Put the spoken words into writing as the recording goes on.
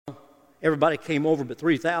everybody came over but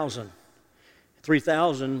 3,000.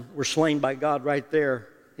 3,000 were slain by God right there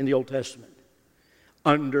in the Old Testament,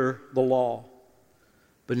 under the law.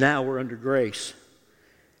 But now we're under grace.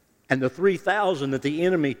 And the 3,000 that the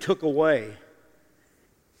enemy took away,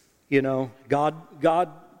 God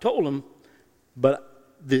told them, but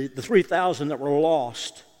the 3,000 that were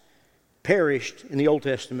lost, perished in the Old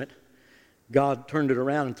Testament, God turned it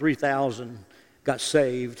around and 3,000 got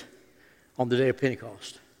saved on the day of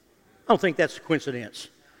Pentecost. I don't think that's a coincidence.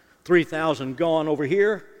 3,000 gone over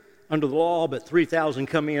here under the law, but 3,000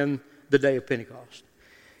 come in the day of Pentecost.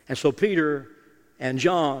 And so Peter and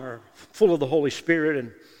John are full of the Holy Spirit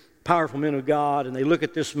and powerful men of God, and they look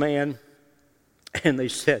at this man and they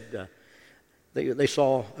said they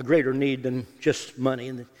saw a greater need than just money,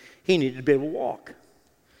 and that he needed to be able to walk.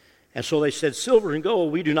 And so they said, silver and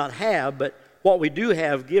gold we do not have, but what we do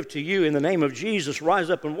have give to you. In the name of Jesus, rise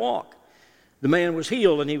up and walk. The man was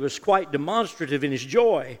healed, and he was quite demonstrative in his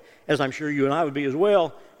joy, as I'm sure you and I would be as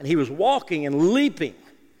well. And he was walking and leaping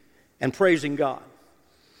and praising God.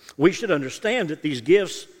 We should understand that these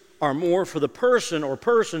gifts are more for the person or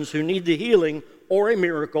persons who need the healing or a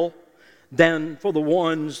miracle than for the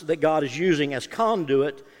ones that God is using as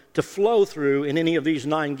conduit to flow through in any of these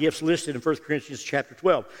 9 gifts listed in 1 Corinthians chapter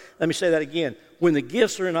 12. Let me say that again. When the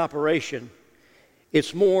gifts are in operation,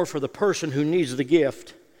 it's more for the person who needs the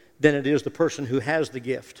gift than it is the person who has the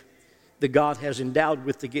gift, that God has endowed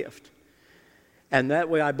with the gift. And that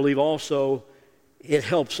way I believe also it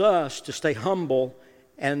helps us to stay humble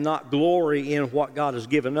and not glory in what God has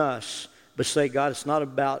given us, but say, God, it's not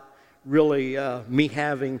about really me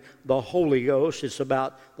having the Holy Ghost. It's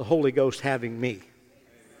about the Holy Ghost having me.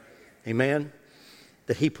 Amen?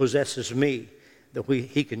 That He possesses me, that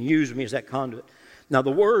He can use me as that conduit. Now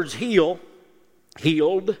the words heal,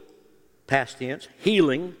 healed, past tense,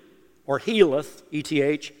 healing, or healeth,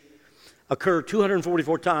 ETH, occur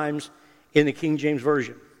 244 times in the King James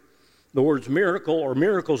Version. The words miracle or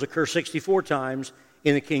miracles occur 64 times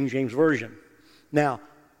in the King James Version. Now,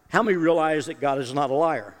 how many realize that God is not a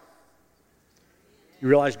liar? You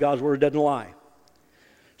realize God's Word doesn't lie.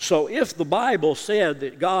 So if the Bible said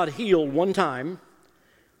that God healed one time,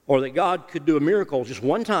 or that God could do a miracle just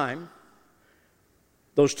one time,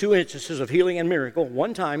 those 2 instances of healing and miracle,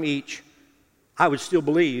 one time each, I would still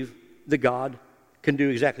believe that God can do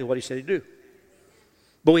exactly what He said He'd do.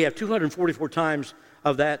 But we have 244 times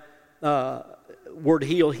of that word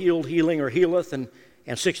heal, healed, healing, or healeth, and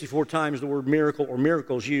 64 times the word miracle or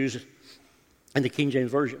miracles used in the King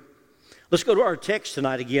James Version. Let's go to our text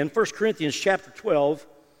tonight again, 1 Corinthians chapter 12,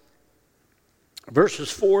 verses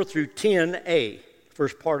 4 through 10a.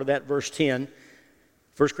 First part of that, verse 10.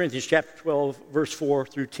 1 Corinthians chapter 12, verse 4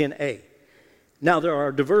 through 10a. Now there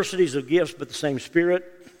are diversities of gifts, but the same Spirit,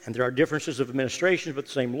 and there are differences of administrations, but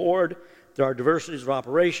the same Lord. There are diversities of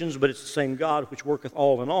operations, but it's the same God which worketh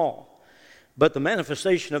all in all. But the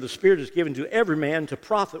manifestation of the Spirit is given to every man to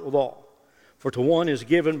profit withal. For to one is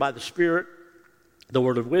given by the Spirit the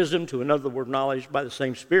word of wisdom, to another the word of knowledge by the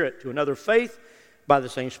same Spirit, to another faith by the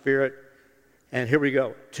same Spirit, and here we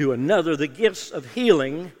go, to another the gifts of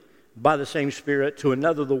healing by the same Spirit, to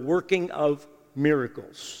another the working of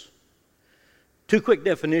miracles. 2 quick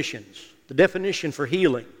definitions. The definition for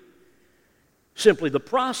healing, simply the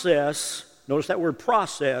process, notice that word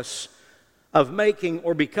process, of making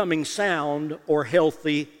or becoming sound or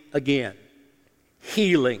healthy again.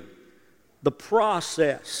 Healing, the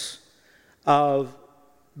process of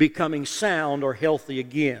becoming sound or healthy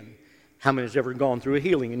again. How many has ever gone through a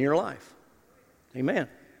healing in your life? Amen.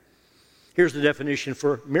 Here's the definition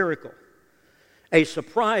for miracle. A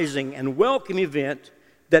surprising and welcome event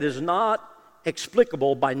that is not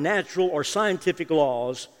explicable by natural or scientific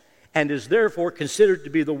laws and is therefore considered to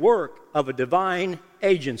be the work of a divine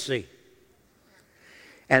agency.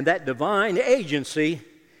 And that divine agency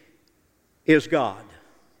is God.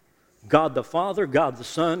 God the Father, God the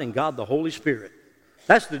Son, and God the Holy Spirit.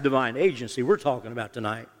 That's the divine agency we're talking about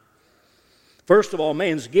tonight. First of all,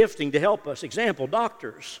 man's gifting to help us. Example,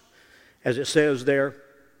 doctors. As it says there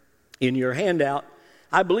in your handout,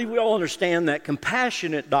 I believe we all understand that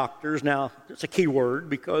compassionate doctors, now it's a key word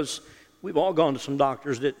because we've all gone to some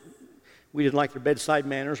doctors that we didn't like their bedside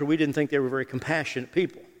manners or we didn't think they were very compassionate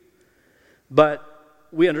people. But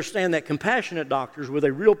we understand that compassionate doctors with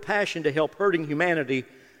a real passion to help hurting humanity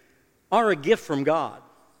are a gift from God.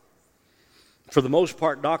 For the most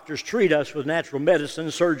part, doctors treat us with natural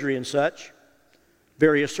medicine, surgery and such,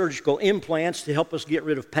 various surgical implants to help us get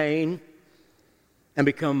rid of pain and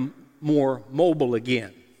become more mobile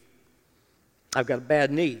again. I've got a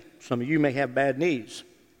bad knee. Some of you may have bad knees.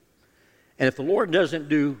 And if the Lord doesn't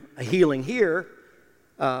do a healing here,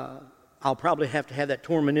 I'll probably have to have that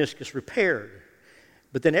torn meniscus repaired.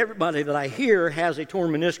 But then everybody that I hear has a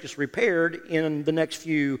torn meniscus repaired in the next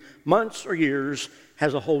few months or years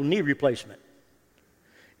has a whole knee replacement.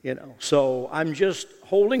 So I'm just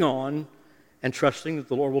holding on and trusting that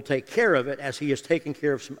the Lord will take care of it as He has taken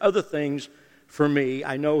care of some other things for me.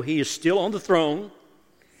 I know He is still on the throne.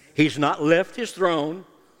 He's not left His throne.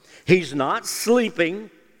 He's not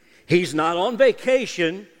sleeping. He's not on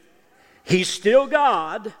vacation. He's still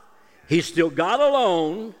God. He's still God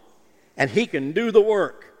alone, and He can do the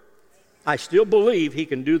work. I still believe He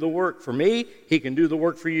can do the work for me. He can do the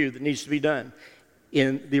work for you that needs to be done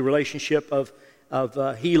in the relationship of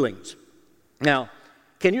healings. Now,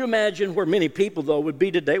 can you imagine where many people, though, would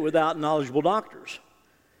be today without knowledgeable doctors?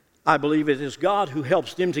 I believe it is God who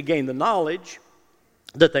helps them to gain the knowledge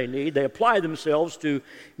that they need. They apply themselves to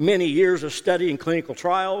many years of study and clinical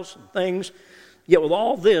trials and things. Yet with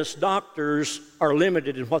all this, doctors are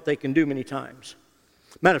limited in what they can do many times.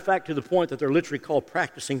 Matter of fact, to the point that they're literally called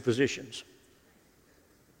practicing physicians.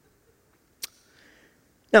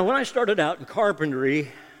 Now, when I started out in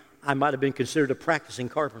carpentry, I might have been considered a practicing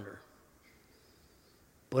carpenter.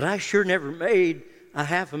 But I sure never made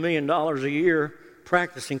 $500,000 a year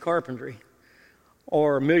practicing carpentry,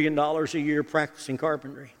 or $1 million a year practicing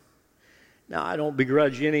carpentry. Now, I don't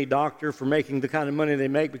begrudge any doctor for making the kind of money they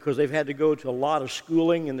make because they've had to go to a lot of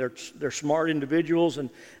schooling, and they're smart individuals, and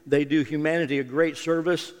they do humanity a great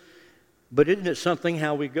service. But isn't it something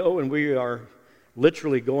how we go and we are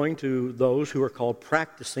literally going to those who are called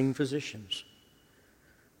practicing physicians?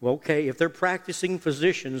 Well, okay, if they're practicing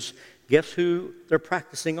physicians, guess who they're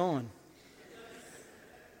practicing on?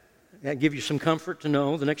 That give you some comfort to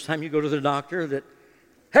know the next time you go to the doctor that,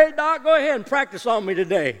 hey, doc, go ahead and practice on me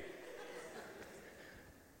today.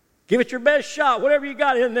 Give it your best shot, whatever you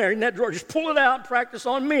got in there in that drawer. Just pull it out and practice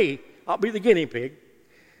on me. I'll be the guinea pig.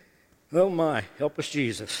 Oh, my. Help us,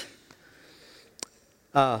 Jesus.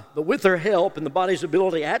 But with their help and the body's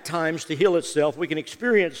ability at times to heal itself, we can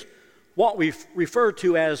experience what we refer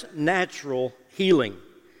to as natural healing.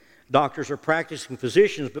 Doctors are practicing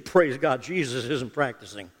physicians, but praise God, Jesus isn't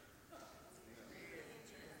practicing.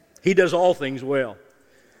 He does all things well.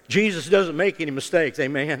 Jesus doesn't make any mistakes,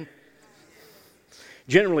 amen?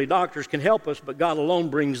 Generally, doctors can help us, but God alone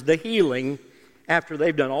brings the healing after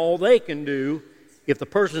they've done all they can do. If the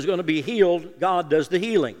person is going to be healed, God does the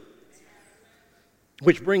healing.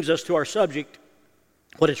 Which brings us to our subject,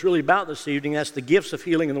 what it's really about this evening. That's the gifts of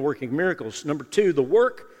healing and the working of miracles. Number 2, the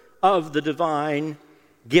work of the divine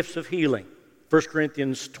gifts of healing. 1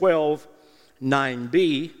 Corinthians 12,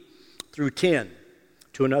 9b through 10.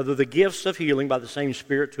 To another, the gifts of healing by the same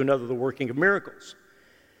Spirit. To another, the working of miracles.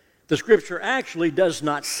 The Scripture actually does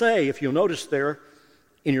not say, if you'll notice there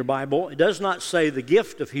in your Bible, it does not say the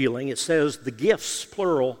gift of healing. It says the gifts,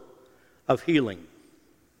 plural, of healing.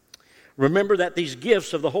 Remember that these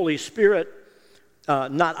gifts of the Holy Spirit,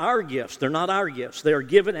 not our gifts. They're not our gifts. They are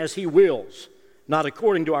given as He wills, not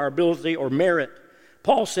according to our ability or merit.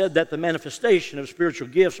 Paul said that the manifestation of spiritual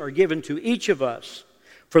gifts are given to each of us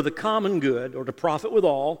for the common good, or to profit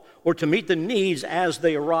withal, or to meet the needs as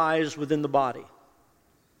they arise within the body.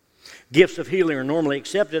 Gifts of healing are normally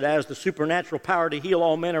accepted as the supernatural power to heal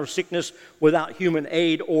all manner of sickness without human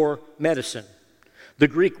aid or medicine. The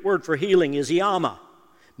Greek word for healing is iama,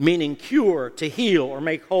 meaning cure, to heal, or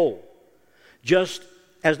make whole. Just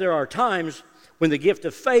as there are times when the gift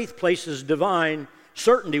of faith places divine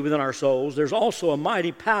certainty within our souls, there's also a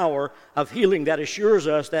mighty power of healing that assures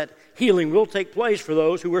us that healing will take place for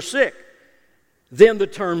those who are sick. Then the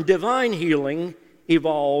term divine healing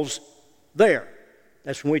evolves there.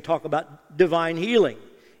 That's when we talk about divine healing.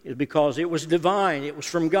 It's because it was divine. It was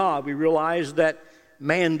from God. We realized that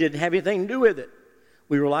man didn't have anything to do with it.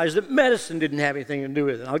 We realized that medicine didn't have anything to do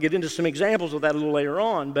with it. I'll get into some examples of that a little later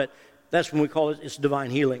on, but that's when we call it, it's divine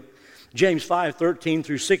healing. James 5:13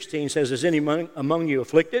 through 16 says, is any among you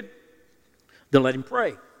afflicted? Then let him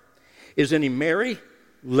pray. Is any merry?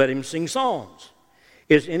 Let him sing psalms.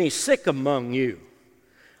 Is any sick among you?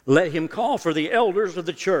 Let him call for the elders of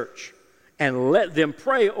the church, and let them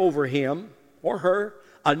pray over him or her,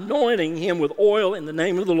 anointing him with oil in the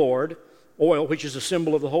name of the Lord, oil which is a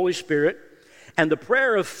symbol of the Holy Spirit, and the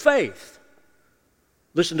prayer of faith.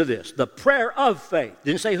 Listen to this, the prayer of faith.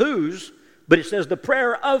 Didn't say whose, but it says the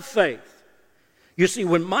prayer of faith. You see,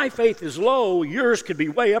 when my faith is low, yours could be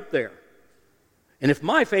way up there. And if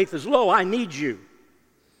my faith is low, I need you.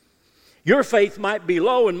 Your faith might be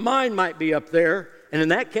low and mine might be up there, and in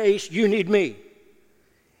that case, you need me.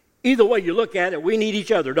 Either way you look at it, we need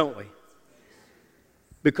each other, don't we?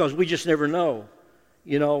 Because we just never know.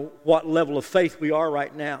 what level of faith we are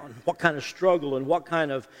right now, and what kind of struggle and what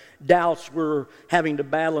kind of doubts we're having to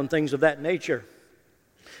battle and things of that nature.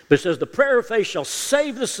 But it says, the prayer of faith shall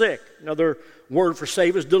save the sick. Another word for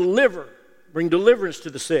save is deliver. Bring deliverance to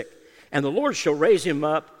the sick. And the Lord shall raise him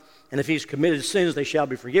up, and if he's committed sins, they shall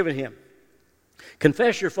be forgiven him.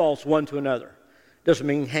 Confess your faults one to another. Doesn't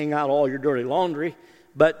mean hang out all your dirty laundry,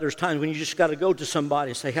 but there's times when you just got to go to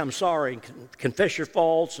somebody and say, I'm sorry, and confess your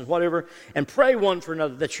faults and whatever, and pray one for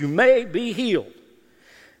another that you may be healed.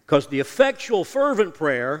 Because the effectual, fervent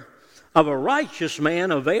prayer of a righteous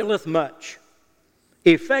man availeth much.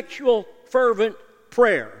 Effectual, fervent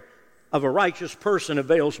prayer of a righteous person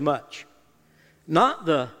avails much. Not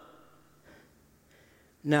the,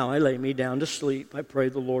 now I lay me down to sleep, I pray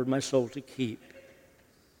the Lord my soul to keep.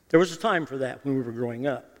 There was a time for that when we were growing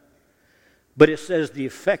up. But it says the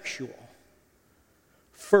effectual,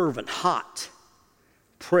 fervent, hot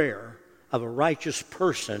prayer of a righteous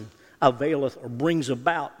person availeth or brings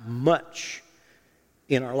about much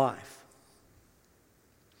in our life.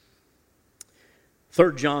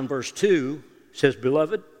 3 John verse 2 says,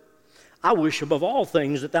 Beloved, I wish above all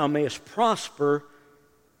things that thou mayest prosper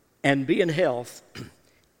and be in health,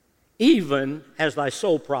 even as thy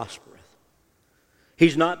soul prospereth.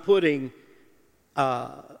 He's not putting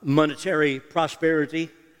monetary prosperity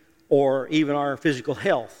or even our physical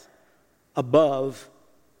health above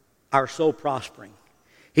our soul prospering.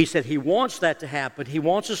 He said he wants that to happen. He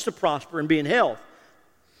wants us to prosper and be in health.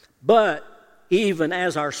 But even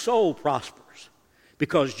as our soul prospers,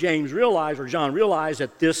 because John realized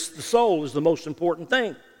that the soul is the most important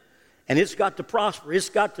thing. And it's got to prosper. It's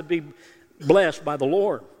got to be blessed by the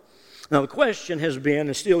Lord. Now the question has been,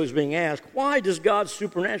 and still is being asked, why does God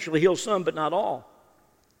supernaturally heal some but not all?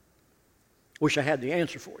 Wish I had the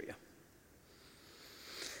answer for you.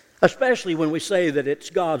 Especially when we say that it's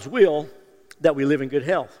God's will that we live in good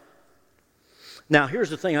health. Now here's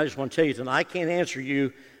the thing I just want to tell you tonight. I can't answer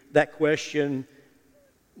you that question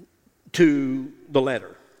to the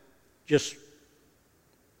letter. Just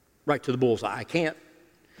right to the bullseye. I can't.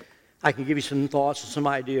 I can give you some thoughts and some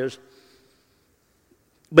ideas.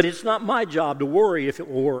 But it's not my job to worry if it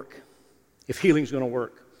will work, if healing's going to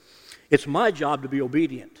work. It's my job to be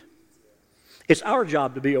obedient. It's our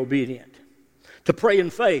job to be obedient, to pray in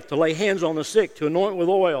faith, to lay hands on the sick, to anoint with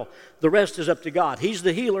oil. The rest is up to God. He's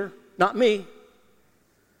the healer, not me.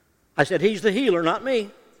 I said, He's the healer, not me.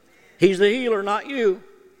 He's the healer, not you.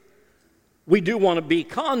 We do want to be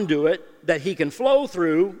conduit that He can flow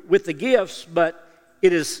through with the gifts, but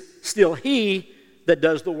it is still He that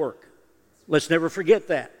does the work. Let's never forget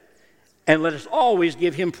that. And let us always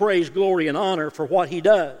give Him praise, glory, and honor for what He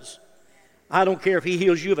does. I don't care if He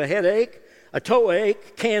heals you of a headache, a toe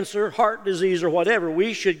ache, cancer, heart disease, or whatever.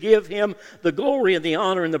 We should give Him the glory and the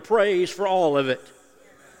honor and the praise for all of it.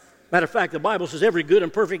 Matter of fact, the Bible says every good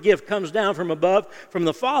and perfect gift comes down from above, from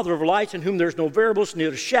the Father of lights, in whom there's no variableness,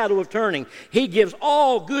 neither shadow of turning. He gives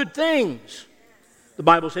all good things. The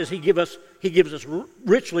Bible says He gives us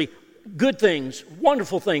richly good things,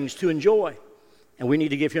 wonderful things to enjoy. And we need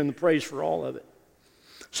to give Him the praise for all of it.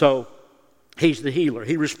 So, He's the healer.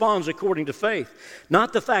 He responds according to faith.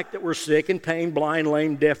 Not the fact that we're sick, in pain, blind,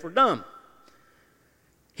 lame, deaf, or dumb.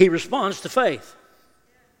 He responds to faith.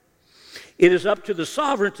 It is up to the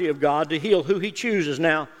sovereignty of God to heal who He chooses.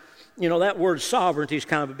 Now, that word sovereignty is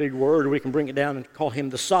kind of a big word. We can bring it down and call Him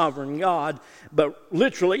the sovereign God. But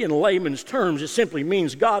literally, in layman's terms, it simply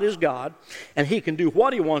means God is God, and He can do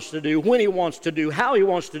what He wants to do, when He wants to do, how He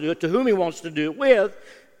wants to do it, to whom He wants to do it with,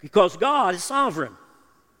 because God is sovereign.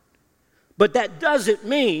 But that doesn't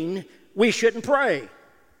mean we shouldn't pray,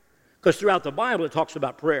 because throughout the Bible it talks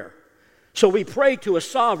about prayer. So we pray to a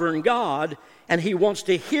sovereign God, and He wants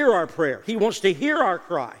to hear our prayer. He wants to hear our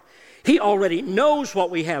cry. He already knows what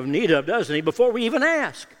we have need of, doesn't He, before we even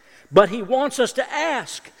ask. But He wants us to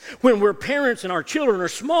ask. When we're parents and our children are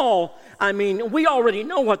small, we already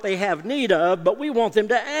know what they have need of, but we want them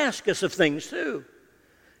to ask us of things too.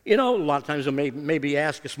 A lot of times they'll maybe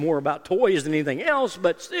ask us more about toys than anything else,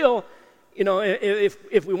 but still,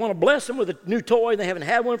 if we want to bless them with a new toy and they haven't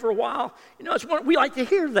had one for a while, we like to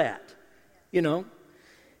hear that,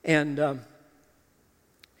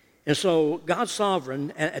 And so God's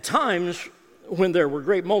sovereign. And at times, when there were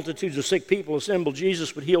great multitudes of sick people assembled,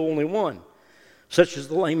 Jesus would heal only one, such as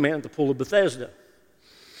the lame man at the pool of Bethesda.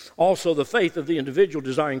 Also, the faith of the individual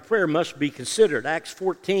desiring prayer must be considered. Acts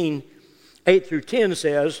 14, 8 through 10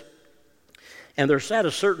 says, And there sat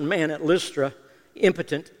a certain man at Lystra,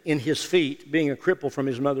 impotent in his feet, being a cripple from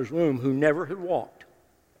his mother's womb, who never had walked.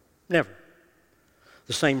 Never.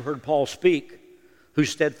 The same heard Paul speak, who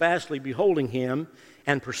steadfastly beholding him,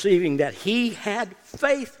 and perceiving that he had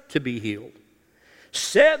faith to be healed,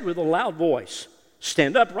 said with a loud voice,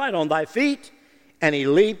 "Stand upright on thy feet." And he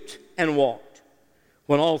leaped and walked.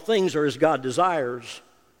 When all things are as God desires,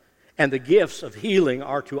 and the gifts of healing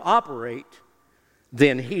are to operate,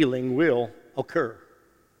 then healing will occur.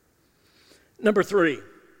 Number 3,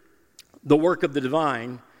 the work of the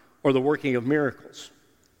divine, or the working of miracles.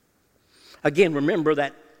 Again, remember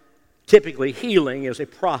that typically healing is a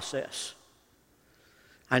process.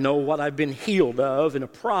 I know what I've been healed of in a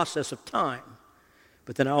process of time,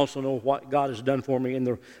 but then I also know what God has done for me in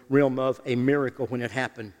the realm of a miracle when it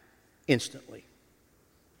happened instantly.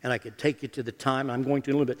 And I could take you to the time, I'm going to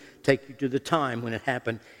in a little bit, take you to the time when it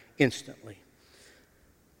happened instantly.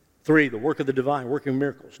 3, the work of the divine, working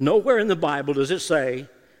miracles. Nowhere in the Bible does it say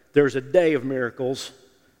there's a day of miracles.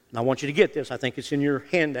 And I want you to get this. I think it's in your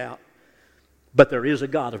handout. But there is a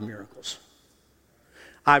God of miracles.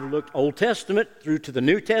 I've looked Old Testament through to the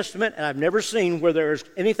New Testament, and I've never seen where there's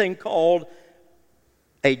anything called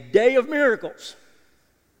a day of miracles.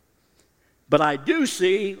 But I do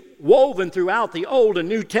see woven throughout the Old and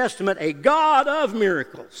New Testament a God of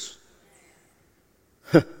miracles.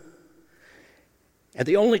 And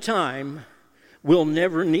the only time we'll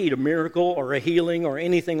never need a miracle or a healing or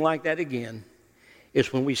anything like that again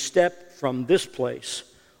is when we step from this place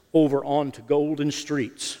over onto golden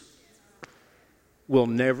streets. We'll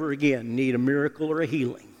never again need a miracle or a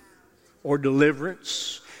healing or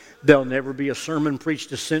deliverance. There'll never be a sermon preached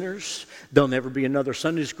to sinners. There'll never be another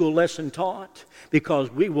Sunday school lesson taught,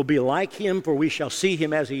 because we will be like him, for we shall see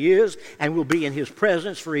him as he is, and we'll be in his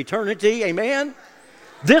presence for eternity. Amen?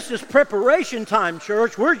 This is preparation time,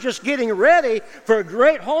 church. We're just getting ready for a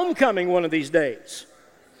great homecoming one of these days.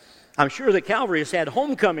 I'm sure that Calvary has had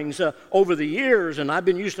homecomings over the years, and I've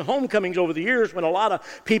been used to homecomings over the years when a lot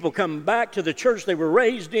of people come back to the church they were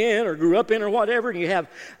raised in or grew up in or whatever, and you have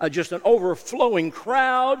just an overflowing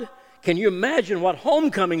crowd. Can you imagine what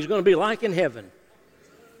homecoming is going to be like in heaven?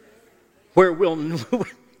 Where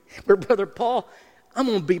Brother Paul, I'm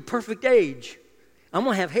going to be perfect age. I'm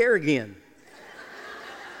going to have hair again.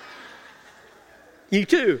 You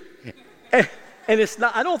too. And it's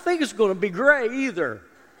not, I don't think it's going to be gray either.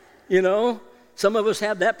 You know, some of us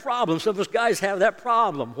have that problem. Some of us guys have that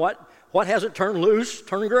problem. What hasn't turned loose,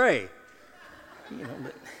 turned gray. You know,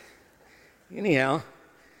 but anyhow,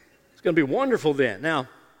 it's going to be wonderful then. Now,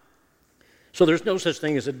 so there's no such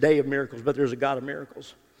thing as a day of miracles, but there's a God of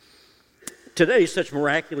miracles. Today, such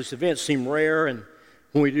miraculous events seem rare, and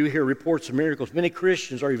when we do hear reports of miracles, many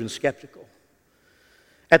Christians are even skeptical.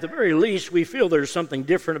 At the very least, we feel there's something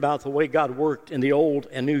different about the way God worked in the Old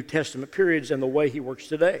and New Testament periods and the way he works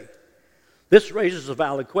today. This raises a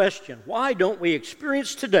valid question. Why don't we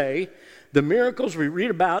experience today the miracles we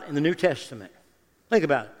read about in the New Testament? Think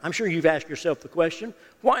about it. I'm sure you've asked yourself the question,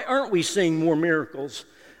 why aren't we seeing more miracles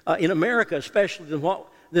in America, especially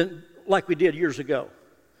than like we did years ago?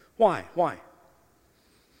 Why?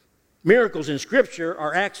 Miracles in Scripture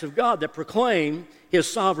are acts of God that proclaim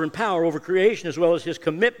his sovereign power over creation as well as his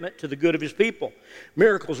commitment to the good of his people.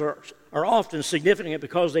 Miracles are often significant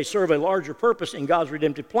because they serve a larger purpose in God's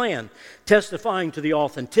redemptive plan, testifying to the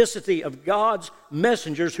authenticity of God's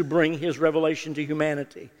messengers who bring his revelation to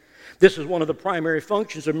humanity. This is one of the primary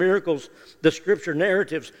functions of miracles, the Scripture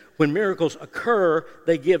narratives. When miracles occur,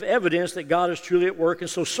 they give evidence that God is truly at work and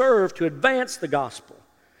so serve to advance the gospel.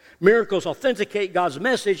 Miracles authenticate God's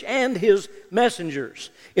message and his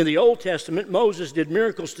messengers. In the Old Testament, Moses did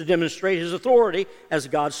miracles to demonstrate his authority as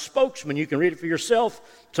God's spokesman. You can read it for yourself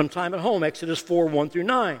sometime at home, Exodus 4, 1 through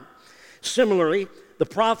 9. Similarly, the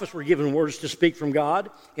prophets were given words to speak from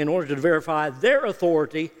God in order to verify their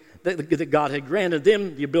authority, that God had granted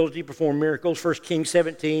them the ability to perform miracles. 1 Kings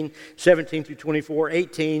 17 through 24,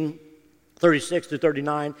 18, 36 to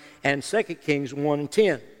 39, and 2 Kings 1 and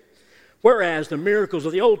 10. Whereas the miracles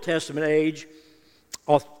of the Old Testament age,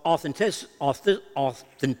 help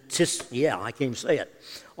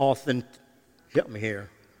me here.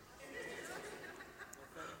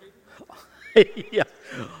 Yeah,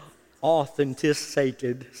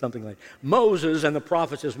 authenticated, something like that. Moses and the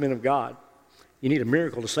prophets as men of God. You need a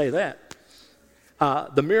miracle to say that.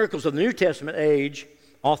 The miracles of the New Testament age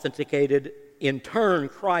authenticated, in turn,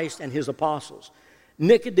 Christ and his apostles.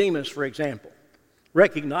 Nicodemus, for example,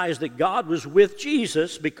 recognized that God was with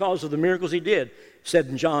Jesus because of the miracles he did. It said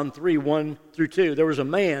in John 3, 1 through 2, there was a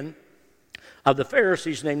man of the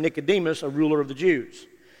Pharisees named Nicodemus, a ruler of the Jews.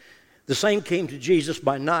 The same came to Jesus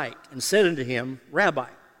by night and said unto him, Rabbi,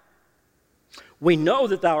 we know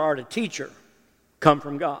that thou art a teacher come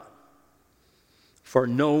from God, for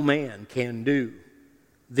no man can do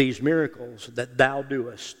these miracles that thou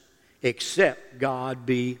doest except God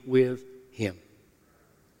be with him.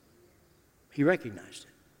 He recognized it.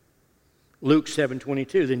 Luke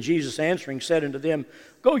 7:22, then Jesus answering said unto them,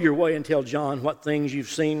 go your way and tell John what things you've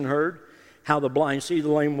seen and heard, how the blind see,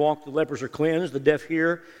 the lame walk, the lepers are cleansed, the deaf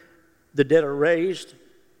hear, the dead are raised,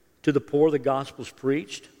 to the poor the gospel's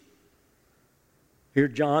preached. Here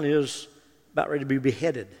John is about ready to be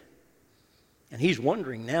beheaded. And he's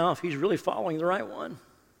wondering now if he's really following the right one.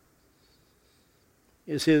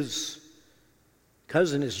 Is his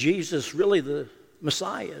cousin, is Jesus really the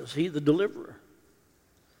Messiah? Is he the deliverer?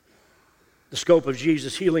 The scope of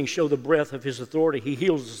Jesus' healing show the breadth of his authority. He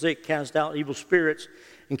heals the sick, casts out evil spirits,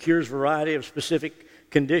 and cures a variety of specific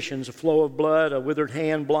conditions: a flow of blood, a withered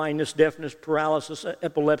hand, blindness, deafness, paralysis,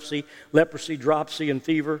 epilepsy, leprosy, dropsy, and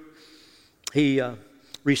fever. He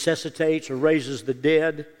resuscitates or raises the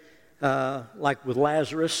dead, like with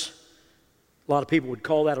Lazarus. A lot of people would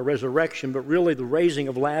call that a resurrection, but really the raising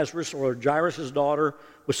of Lazarus or Jairus' daughter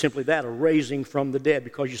was simply that, a raising from the dead,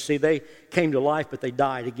 because you see, they came to life, but they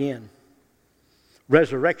died again.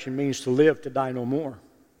 Resurrection means to live, to die no more.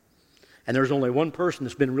 And there's only one person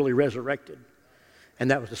that's been really resurrected,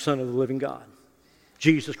 and that was the Son of the living God.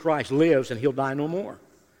 Jesus Christ lives, and he'll die no more.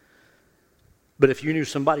 But if you knew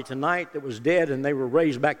somebody tonight that was dead and they were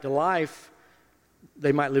raised back to life,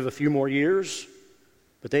 they might live a few more years,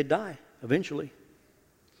 but they'd die eventually.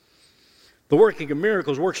 The working of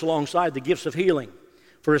miracles works alongside the gifts of healing.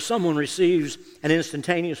 For if someone receives an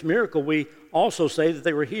instantaneous miracle, we also say that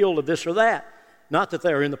they were healed of this or that. Not that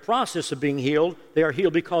they are in the process of being healed. They are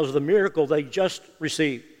healed because of the miracle they just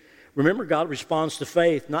received. Remember, God responds to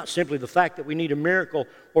faith, not simply the fact that we need a miracle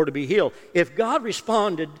or to be healed. If God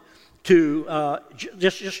responded to,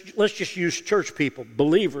 let's just use church people,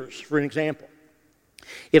 believers, for an example.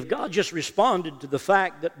 If God just responded to the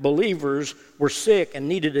fact that believers were sick and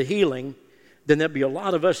needed a healing, then there'd be a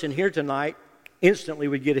lot of us in here tonight instantly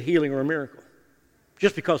would get a healing or a miracle,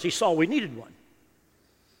 just because he saw we needed one.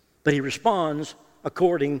 But he responds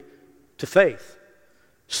according to faith,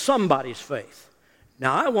 somebody's faith.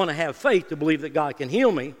 Now, I want to have faith to believe that God can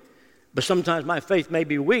heal me, but sometimes my faith may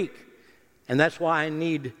be weak, and that's why I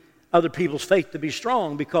need other people's faith to be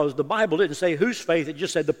strong, because the Bible didn't say whose faith, it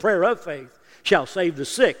just said the prayer of faith shall save the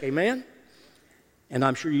sick, amen? And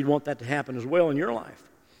I'm sure you'd want that to happen as well in your life.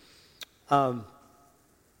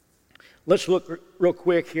 Let's look real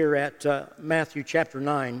quick here at Matthew chapter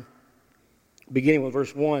 9. Beginning with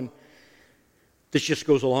verse 1, this just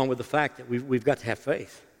goes along with the fact that we've got to have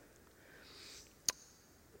faith.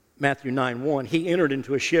 Matthew 9:1, he entered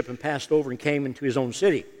into a ship and passed over and came into his own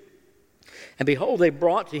city. And behold, they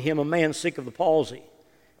brought to him a man sick of the palsy.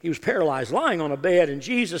 He was paralyzed, lying on a bed, and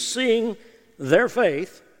Jesus, seeing their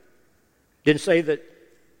faith, didn't say that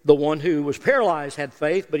the one who was paralyzed had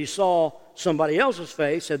faith, but he saw somebody else's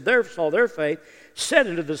faith, saw their faith, said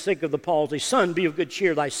unto the sick of the palsy, Son, be of good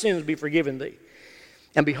cheer, thy sins be forgiven thee.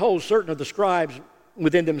 And behold, certain of the scribes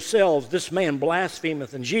within themselves, this man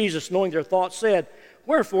blasphemeth. And Jesus, knowing their thoughts, said,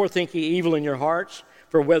 Wherefore think ye evil in your hearts?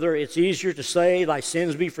 For whether it's easier to say, thy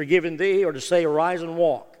sins be forgiven thee, or to say, arise and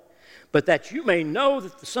walk. But that you may know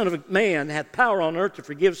that the Son of Man hath power on earth to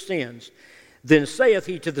forgive sins, then saith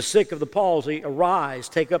he to the sick of the palsy, Arise,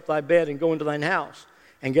 take up thy bed, and go into thine house.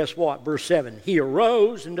 And guess what? Verse 7, he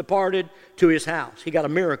arose and departed to his house. He got a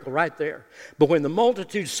miracle right there. But when the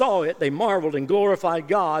multitude saw it, they marveled and glorified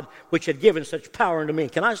God, which had given such power unto me.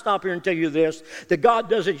 Can I stop here and tell you this? That God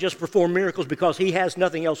doesn't just perform miracles because he has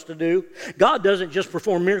nothing else to do. God doesn't just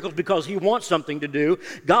perform miracles because he wants something to do.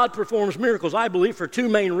 God performs miracles, I believe, for two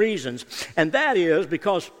main reasons. And that is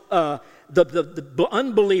because the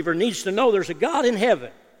unbeliever needs to know there's a God in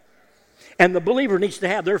heaven. And the believer needs to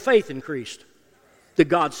have their faith increased. That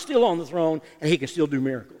God's still on the throne and he can still do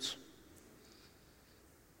miracles.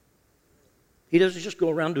 He doesn't just go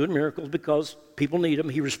around doing miracles because people need them.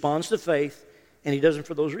 He responds to faith, and he does them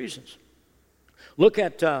for those reasons. Look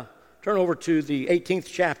at, turn over to the 18th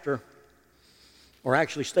chapter, or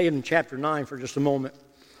actually stay in chapter 9 for just a moment,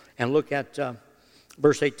 and look at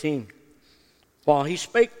verse 18. While he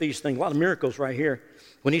spake these things, a lot of miracles right here.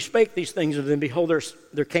 When he spake these things, and then behold,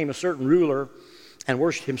 there came a certain ruler and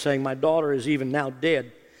worshipped him, saying, My daughter is even now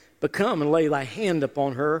dead, but come and lay thy hand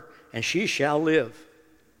upon her, and she shall live.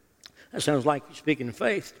 That sounds like he's speaking in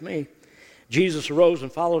faith to me. Jesus arose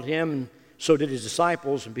and followed him, and so did his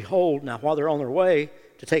disciples. And behold, now while they're on their way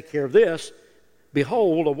to take care of this,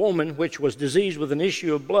 behold, a woman which was diseased with an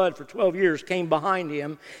issue of blood for 12 years came behind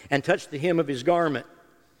him and touched the hem of his garment.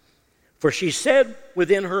 For she said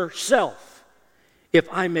within herself, If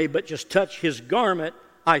I may but just touch his garment,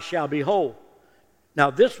 I shall be whole. Now,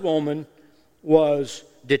 this woman was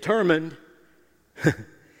determined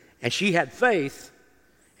And she had faith,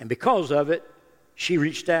 and because of it, she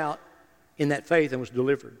reached out in that faith and was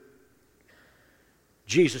delivered.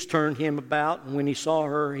 Jesus turned him about, and when he saw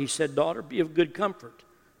her, he said, "Daughter, be of good comfort.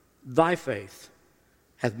 Thy faith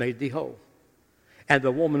hath made thee whole." And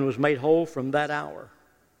the woman was made whole from that hour.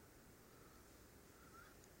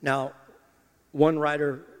 Now, one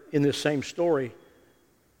writer in this same story,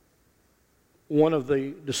 one of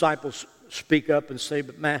the disciples speak up and say,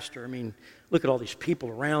 "But Master, I mean, look at all these people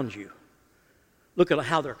around you. Look at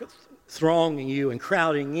how they're thronging you and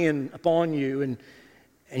crowding in upon you. And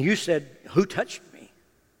you said, 'Who touched me?'"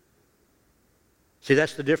 See,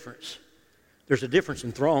 that's the difference. There's a difference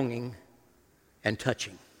in thronging and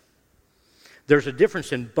touching. There's a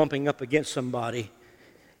difference in bumping up against somebody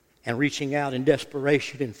and reaching out in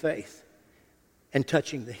desperation and faith and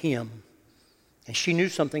touching the hem. And she knew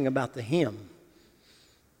something about the hem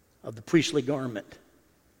of the priestly garment.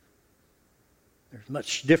 There's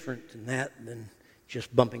much different than that than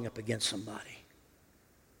just bumping up against somebody.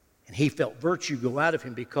 And he felt virtue go out of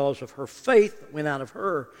him because of her faith that went out of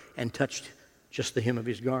her and touched just the hem of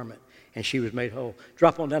his garment. And she was made whole.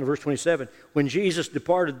 Drop on down to verse 27. When Jesus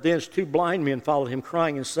departed thence, 2 blind men followed him,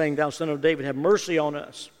 crying and saying, "Thou Son of David, have mercy on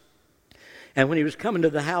us." And when he was coming to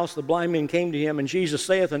the house, the blind men came to him, and Jesus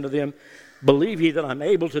saith unto them, "Believe ye that I'm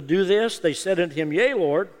able to do this?" They said unto him, "Yea,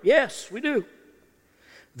 Lord, yes, we do."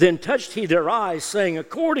 Then touched he their eyes, saying,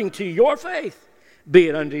 "According to your faith be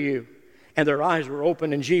it unto you." And their eyes were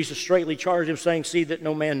opened, and Jesus straightly charged them, saying, "See that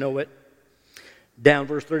no man know it." Down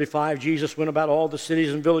verse 35, Jesus went about all the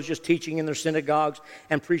cities and villages, teaching in their synagogues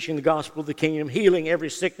and preaching the gospel of the kingdom, healing every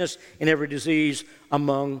sickness and every disease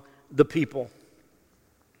among the people.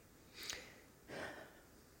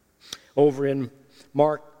 Over in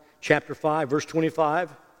Mark chapter 5, verse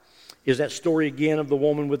 25, is that story again of the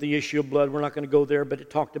woman with the issue of blood. We're not going to go there, but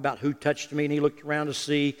it talked about who touched me, and he looked around to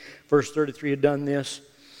see. Verse 33 had done this.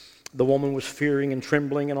 The woman was fearing and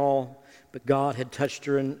trembling and all, but God had touched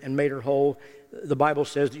her and made her whole. The Bible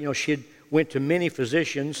says that, she had went to many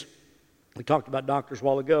physicians. We talked about doctors a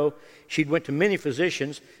while ago. She'd went to many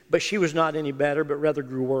physicians, but she was not any better, but rather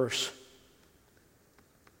grew worse.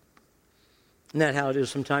 Isn't that how it is?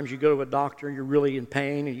 Sometimes you go to a doctor, you're really in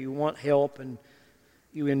pain, and you want help, and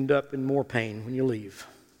you end up in more pain when you leave.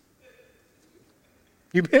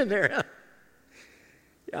 You've been there, huh?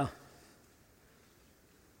 Yeah.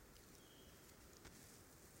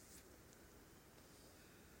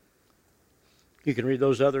 You can read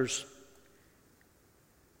those others.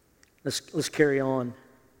 Let's carry on.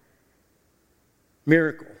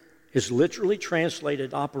 Miracle is literally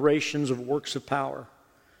translated operations of works of power.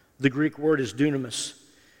 The Greek word is dunamis.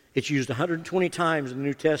 It's used 120 times in the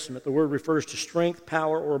New Testament. The word refers to strength,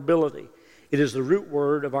 power, or ability. It is the root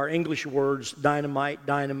word of our English words dynamite,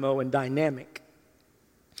 dynamo, and dynamic.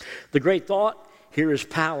 The great thought here is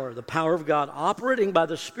power, the power of God operating by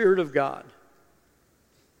the Spirit of God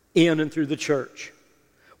in and through the church.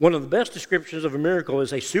 One of the best descriptions of a miracle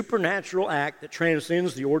is a supernatural act that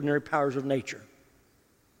transcends the ordinary powers of nature.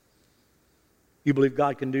 You believe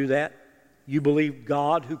God can do that? You believe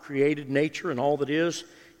God, who created nature and all that is,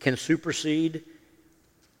 can supersede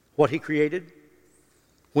what He created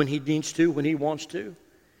when He needs to, when He wants to?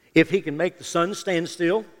 If He can make the sun stand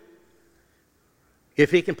still?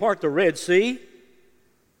 If He can part the Red Sea?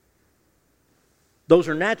 Those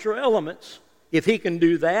are natural elements. If He can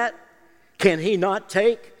do that, can He not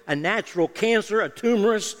take a natural cancer, a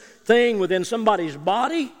tumorous thing within somebody's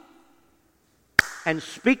body and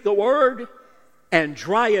speak the word and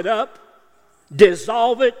dry it up,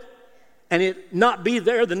 dissolve it, and it not be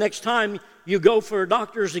there the next time you go for a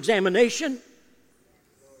doctor's examination?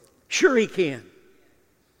 Sure He can.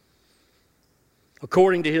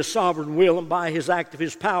 According to His sovereign will and by His act of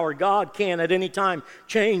His power, God can at any time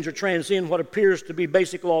change or transcend what appears to be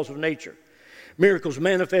basic laws of nature. Miracles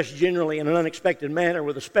manifest generally in an unexpected manner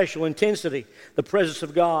with a special intensity, the presence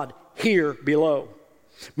of God here below.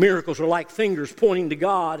 Miracles are like fingers pointing to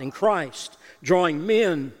God and Christ, drawing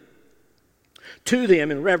men to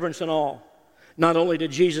them in reverence and awe. Not only did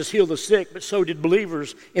Jesus heal the sick, but so did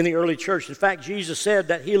believers in the early church. In fact, Jesus said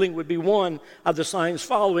that healing would be one of the signs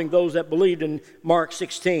following those that believed in Mark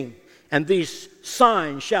 16. And these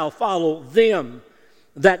signs shall follow them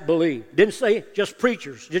that believe. Didn't say just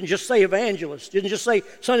preachers, didn't just say evangelists, didn't just say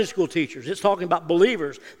Sunday school teachers. It's talking about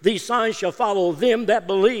believers. These signs shall follow them that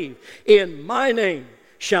believe. In my name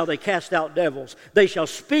shall they cast out devils. They shall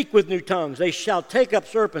speak with new tongues. They shall take up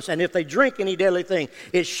serpents. And if they drink any deadly thing,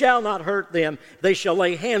 it shall not hurt them. They shall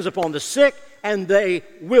lay hands upon the sick, and they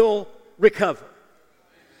will recover.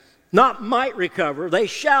 Not might recover, they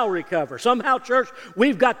shall recover. Somehow, church,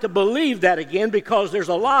 we've got to believe that again, because there's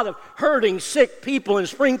a lot of hurting, sick people in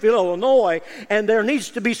Springfield, Illinois, and there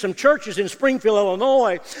needs to be some churches in Springfield,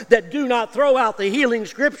 Illinois that do not throw out the healing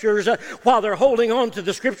scriptures while they're holding on to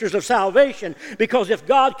the scriptures of salvation. Because if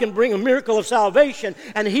God can bring a miracle of salvation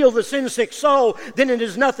and heal the sin-sick soul, then it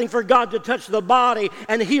is nothing for God to touch the body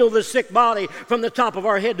and heal the sick body from the top of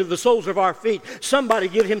our head to the soles of our feet. Somebody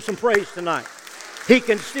give him some praise tonight. He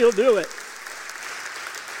can still do it.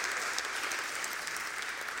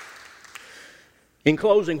 In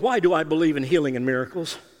closing, why do I believe in healing and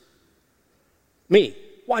miracles? Me,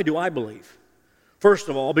 why do I believe? First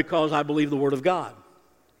of all, because I believe the Word of God.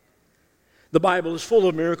 The Bible is full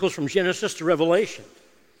of miracles from Genesis to Revelation.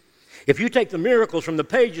 If you take the miracles from the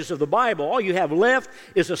pages of the Bible, all you have left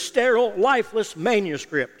is a sterile, lifeless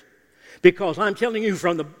manuscript. Because I'm telling you,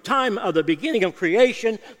 from the time of the beginning of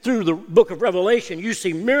creation through the book of Revelation, you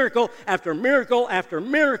see miracle after miracle after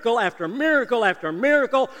miracle after miracle after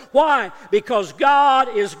miracle. Why? Because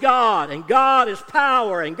God is God, and God is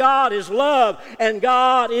power, and God is love, and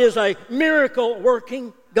God is a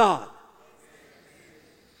miracle-working God.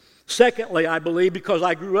 Secondly, I believe because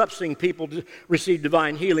I grew up seeing people receive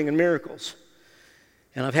divine healing and miracles.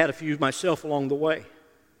 And I've had a few myself along the way.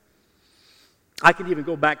 I can even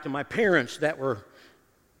go back to my parents that were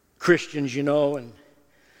Christians, in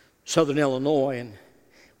southern Illinois, and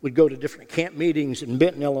would go to different camp meetings in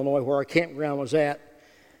Benton, Illinois, where our campground was at,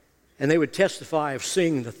 and they would testify of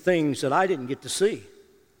seeing the things that I didn't get to see,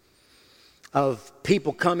 of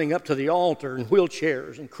people coming up to the altar in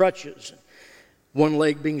wheelchairs and crutches, one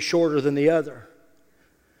leg being shorter than the other.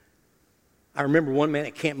 I remember one man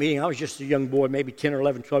at camp meeting, I was just a young boy, maybe 10 or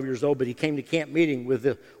 11, 12 years old, but he came to camp meeting with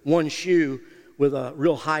the one shoe with a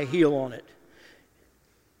real high heel on it.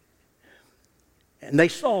 And they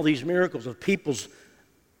saw these miracles of people's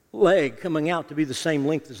leg coming out to be the same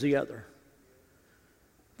length as the other.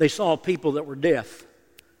 They saw people that were deaf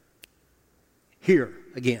hear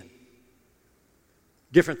again.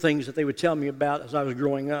 Different things that they would tell me about as I was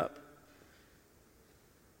growing up.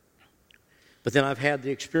 But then I've had the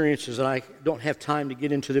experiences that I don't have time to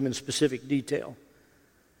get into them in specific detail.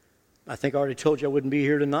 I think I already told you I wouldn't be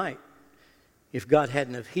here tonight if God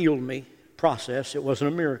hadn't have healed me. Process, it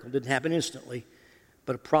wasn't a miracle, it didn't happen instantly,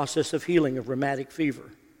 but a process of healing of rheumatic fever.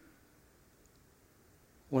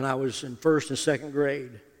 When I was in first and second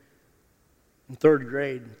grade, in third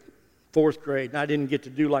grade, fourth grade, and I didn't get to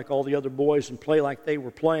do like all the other boys and play like they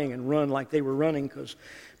were playing and run like they were running because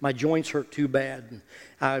my joints hurt too bad and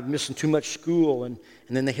I was missing too much school, and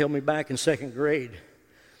then they held me back in second grade.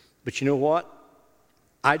 But you know what?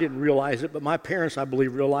 I didn't realize it, but my parents, I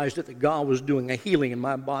believe, realized it, that God was doing a healing in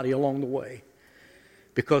my body along the way.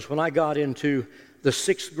 Because when I got into the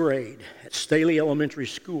sixth grade at Staley Elementary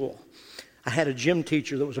School, I had a gym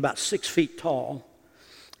teacher that was about 6 feet tall.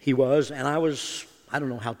 He was, and I was, I don't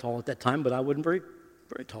know how tall at that time, but I wasn't very,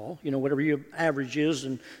 very tall. Whatever your average is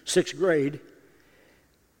in sixth grade.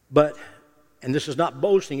 But, and this is not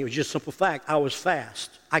boasting, it was just simple fact, I was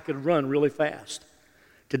fast. I could run really fast.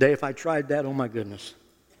 Today, if I tried that, oh my goodness.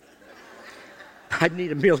 I'd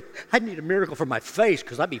need a miracle for my face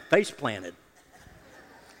because I'd be face planted.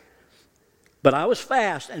 But I was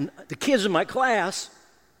fast, and the kids in my class,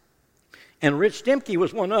 and Rich Stemke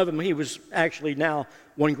was one of them. He was actually now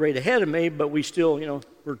one grade ahead of me, but we still,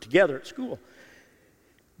 were together at school.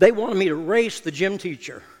 They wanted me to race the gym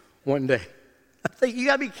teacher one day. I think, you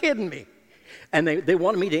got to be kidding me. And they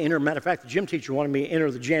wanted me to enter, matter of fact, the gym teacher wanted me to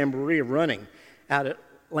enter the jamboree of running out at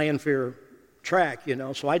Landfair track,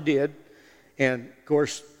 so I did. And, of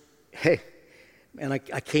course, hey, and I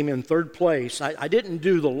came in third place. I didn't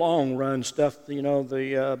do the long run stuff, the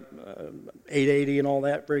 880 and all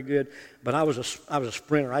that, very good. But I was a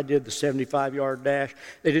sprinter. I did the 75-yard dash.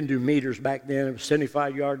 They didn't do meters back then. It was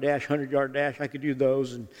 75-yard dash, 100-yard dash. I could do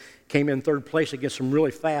those and came in third place against some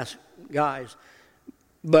really fast guys.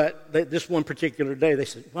 But this one particular day, they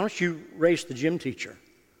said, why don't you race the gym teacher?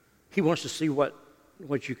 He wants to see what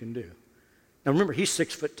you can do. Now, remember, he's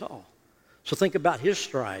 6 foot tall. So think about his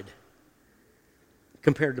stride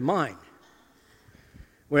compared to mine.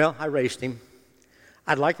 Well, I raced him.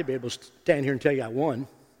 I'd like to be able to stand here and tell you I won,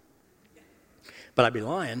 but I'd be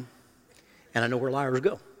lying, and I know where liars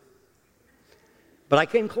go. But I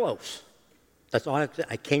came close. That's all I have to say.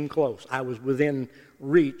 I came close. I was within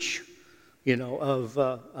reach,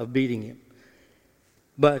 of beating him.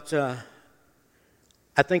 But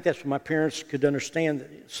I think that's when my parents could understand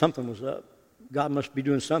that something was up. God must be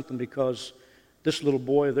doing something because this little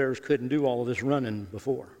boy of theirs couldn't do all of this running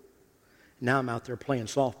before. Now I'm out there playing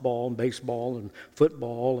softball and baseball and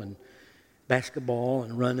football, basketball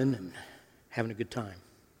and running and having a good time.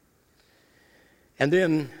 And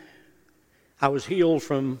then I was healed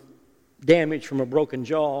from damage from a broken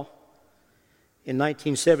jaw. In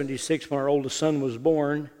 1976, when our oldest son was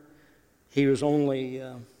born, he was only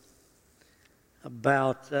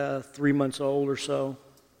about 3 months old or so.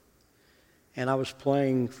 And I was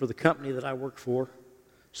playing for the company that I worked for,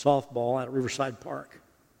 softball out at Riverside Park.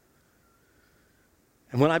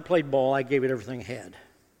 And when I played ball, I gave it everything I had.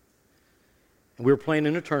 And we were playing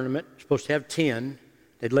in a tournament, supposed to have 10.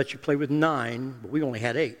 They'd let you play with 9, but we only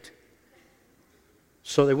had 8.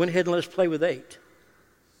 So they went ahead and let us play with 8.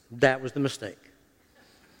 That was the mistake.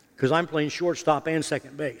 Because I'm playing shortstop and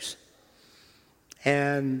second base.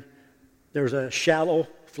 And there's a shallow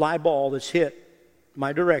fly ball that's hit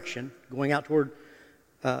my direction, going out toward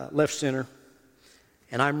left center.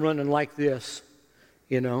 And I'm running like this,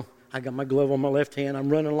 you know. I got my glove on my left hand. I'm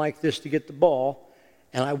running like this to get the ball.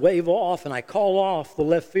 And I wave off and I call off the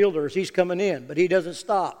left fielder as he's coming in, but he doesn't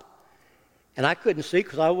stop. And I couldn't see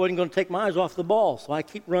because I wasn't going to take my eyes off the ball. So I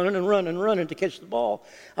keep running and running and running to catch the ball.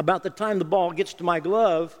 About the time the ball gets to my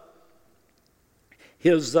glove,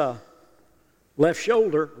 his left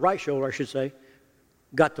shoulder, right shoulder I should say,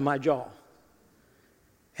 got to my jaw.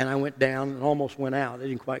 And I went down and almost went out. It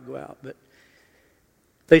didn't quite go out. But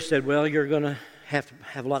they said, well, you're going to have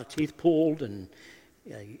a lot of teeth pulled, and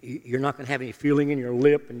you're not going to have any feeling in your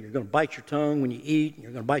lip, and you're going to bite your tongue when you eat, and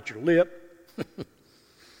you're going to bite your lip.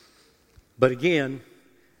 But again,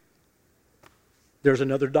 there's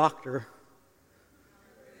another doctor.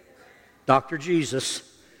 Dr. Jesus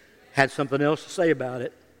had something else to say about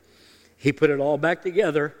it. He put it all back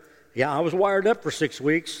together. Yeah, I was wired up for 6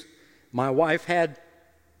 weeks. My wife had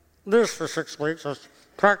this for 6 weeks. I was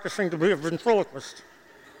practicing to be a ventriloquist.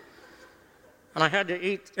 And I had to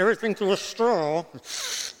eat everything through a straw,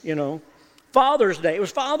 you know. Father's Day. It was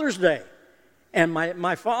Father's Day. And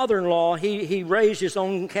my father-in-law, he raised his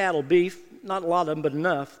own cattle, beef. Not a lot of them, but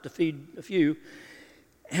enough to feed a few.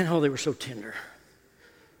 And, oh, they were so tender.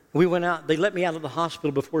 We went out. They let me out of the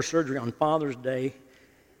hospital before surgery on Father's Day.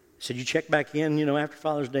 Said, you check back in, you know, after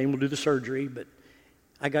Father's Day, and we'll do the surgery. But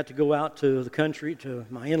I got to go out to the country, to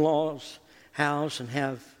my in-laws' house, and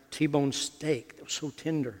have T-bone steak that was so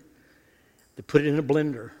tender. They put it in a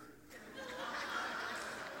blender.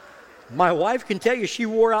 My wife can tell you she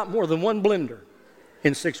wore out more than one blender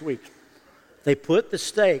in 6 weeks. They put the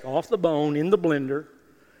steak off the bone in the blender,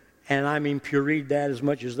 and I mean pureed that as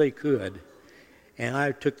much as they could. And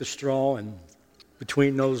I took the straw, and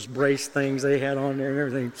between those brace things they had on there and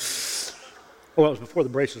everything, well, it was before the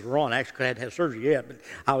braces were on. Actually, I hadn't had surgery yet, but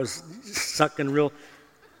I was sucking real,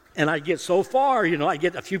 and I'd get so far, you know, I'd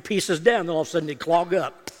get a few pieces down, then all of a sudden it'd clog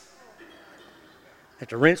up. Have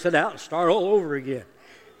to rinse it out and start all over again.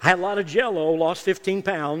 I had a lot of Jell-O, lost 15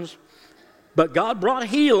 pounds, but God brought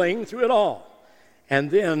healing through it all. And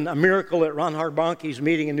then a miracle at Ron Harbonke's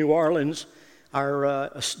meeting in New Orleans, our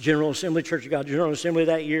General Assembly, Church of God General Assembly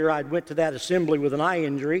that year. I went to that assembly with an eye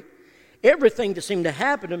injury. Everything that seemed to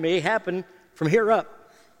happen to me happened from here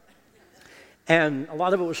up. And a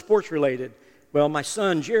lot of it was sports related. Well, my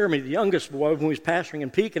son, Jeremy, the youngest boy, when he was pastoring in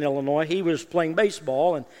Pekin, Illinois, he was playing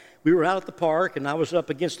baseball, and we were out at the park, and I was up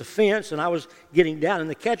against a fence, and I was getting down in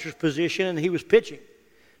the catcher's position, and he was pitching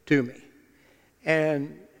to me.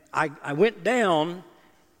 And I went down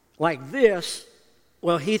like this.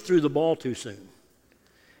 Well, he threw the ball too soon.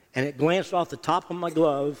 And it glanced off the top of my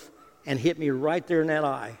glove and hit me right there in that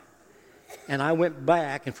eye. And I went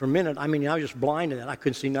back, and for a minute, I mean, I was just blinded and I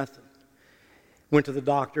couldn't see nothing. Went to the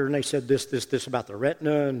doctor, and they said this about the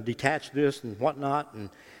retina, and detached this and whatnot, and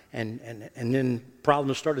then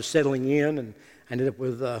problems started settling in, and I ended up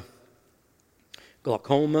with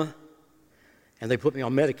glaucoma, and they put me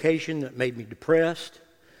on medication that made me depressed,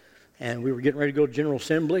 and we were getting ready to go to General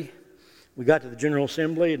Assembly. We got to the General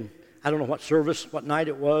Assembly, and I don't know what service, what night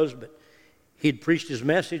it was, but he'd preached his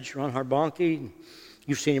message, Ron Harbonke.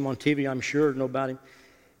 You've seen him on TV, I'm sure, know about him.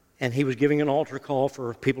 And he was giving an altar call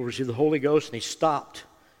for people to receive the Holy Ghost, and he stopped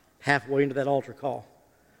halfway into that altar call.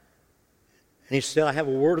 And he said, I have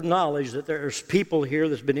a word of knowledge that there's people here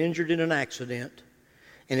that's been injured in an accident,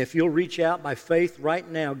 and if you'll reach out by faith right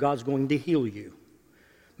now, God's going to heal you.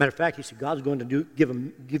 Matter of fact, he said, God's going to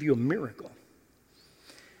give you a miracle.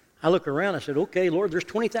 I look around, I said, okay, Lord, there's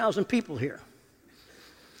 20,000 people here.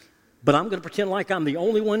 But I'm going to pretend like I'm the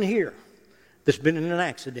only one here that's been in an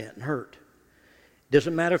accident and hurt.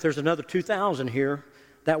 Doesn't matter if there's another 2,000 here.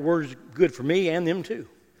 That word's good for me and them too.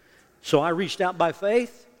 So I reached out by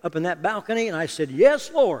faith up in that balcony, and I said, yes,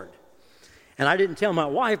 Lord. And I didn't tell my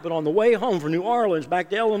wife, but on the way home from New Orleans back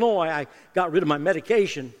to Illinois, I got rid of my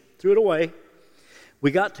medication, threw it away.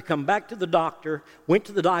 We got to come back to the doctor, went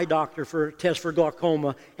to the eye doctor for a test for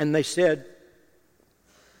glaucoma, and they said,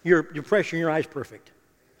 your pressure in your eye is perfect.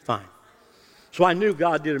 Fine. So I knew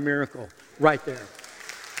God did a miracle right there.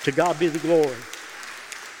 To God be the glory.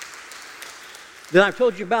 Then I've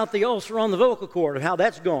told you about the ulcer on the vocal cord, of how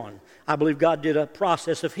that's gone. I believe God did a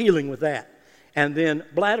process of healing with that. And then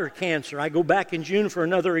bladder cancer. I go back in June for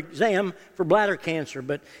another exam for bladder cancer,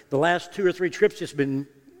 but the last 2 or 3 trips it's been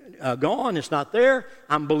gone. It's not there.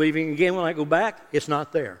 I'm believing again when I go back, it's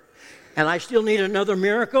not there. And I still need another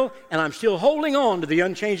miracle, and I'm still holding on to the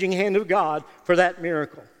unchanging hand of God for that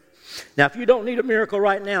miracle. Now, if you don't need a miracle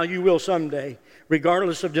right now, you will someday.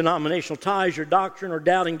 Regardless of denominational ties, your doctrine, or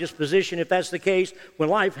doubting disposition, if that's the case, when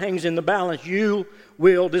life hangs in the balance, you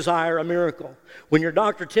will desire a miracle. When your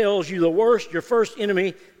doctor tells you the worst, your first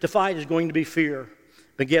enemy to fight is going to be fear.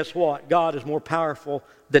 But guess what? God is more powerful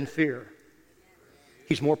than fear.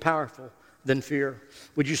 He's more powerful than fear.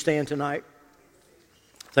 Would you stand tonight?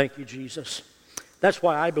 Thank you, Jesus. That's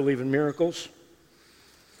why I believe in miracles.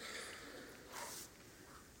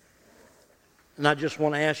 And I just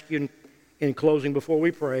want to ask you in closing before we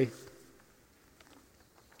pray,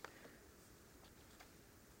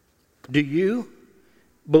 do you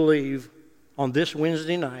believe on this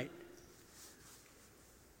Wednesday night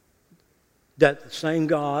that the same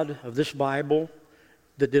God of this Bible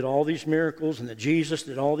that did all these miracles and that Jesus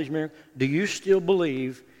did all these miracles, do you still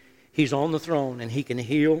believe He's on the throne and He can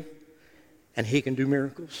heal and He can do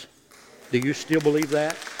miracles? Do you still believe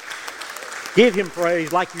that? Give Him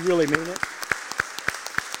praise like you really mean it.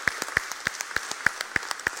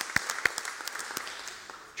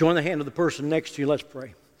 Join the hand of the person next to you. Let's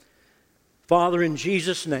pray. Father, in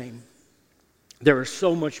Jesus' name, there is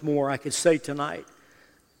so much more I could say tonight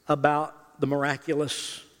about the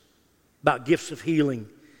miraculous, about gifts of healing.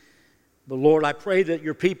 But Lord, I pray that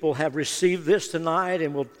your people have received this tonight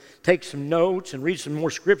and will take some notes and read some more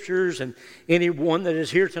scriptures. And anyone that is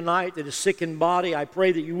here tonight that is sick in body, I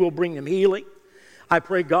pray that you will bring them healing. I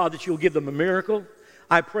pray, God, that you'll give them a miracle.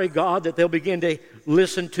 I pray, God, that they'll begin to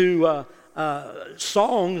listen to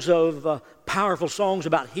songs of powerful songs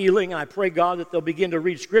about healing. I pray, God, that they'll begin to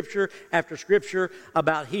read scripture after scripture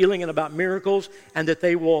about healing and about miracles, and that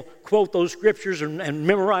they will quote those scriptures and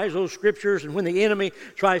memorize those scriptures. And when the enemy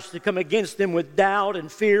tries to come against them with doubt and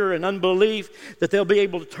fear and unbelief, that they'll be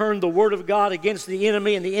able to turn the word of God against the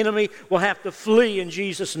enemy, and the enemy will have to flee in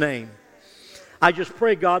Jesus' name. I just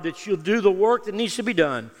pray, God, that you'll do the work that needs to be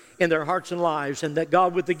done in their hearts and lives, and that,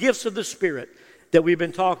 God, with the gifts of the Spirit that we've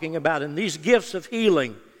been talking about, and these gifts of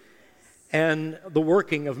healing and the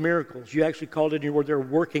working of miracles, you actually called it in your word, they're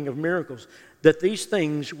working of miracles, that these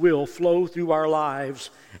things will flow through our lives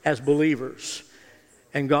as believers.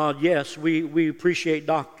 And God, yes, we appreciate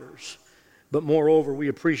doctors, but moreover, we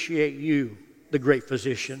appreciate you, the great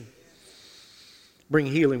physician. Bring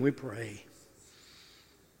healing, we pray.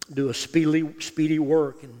 Do a speedy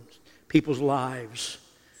work in people's lives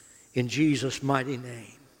in Jesus' mighty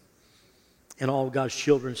name. And all of God's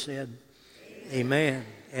children said, amen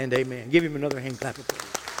and amen. Give him another hand clap of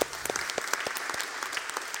praise.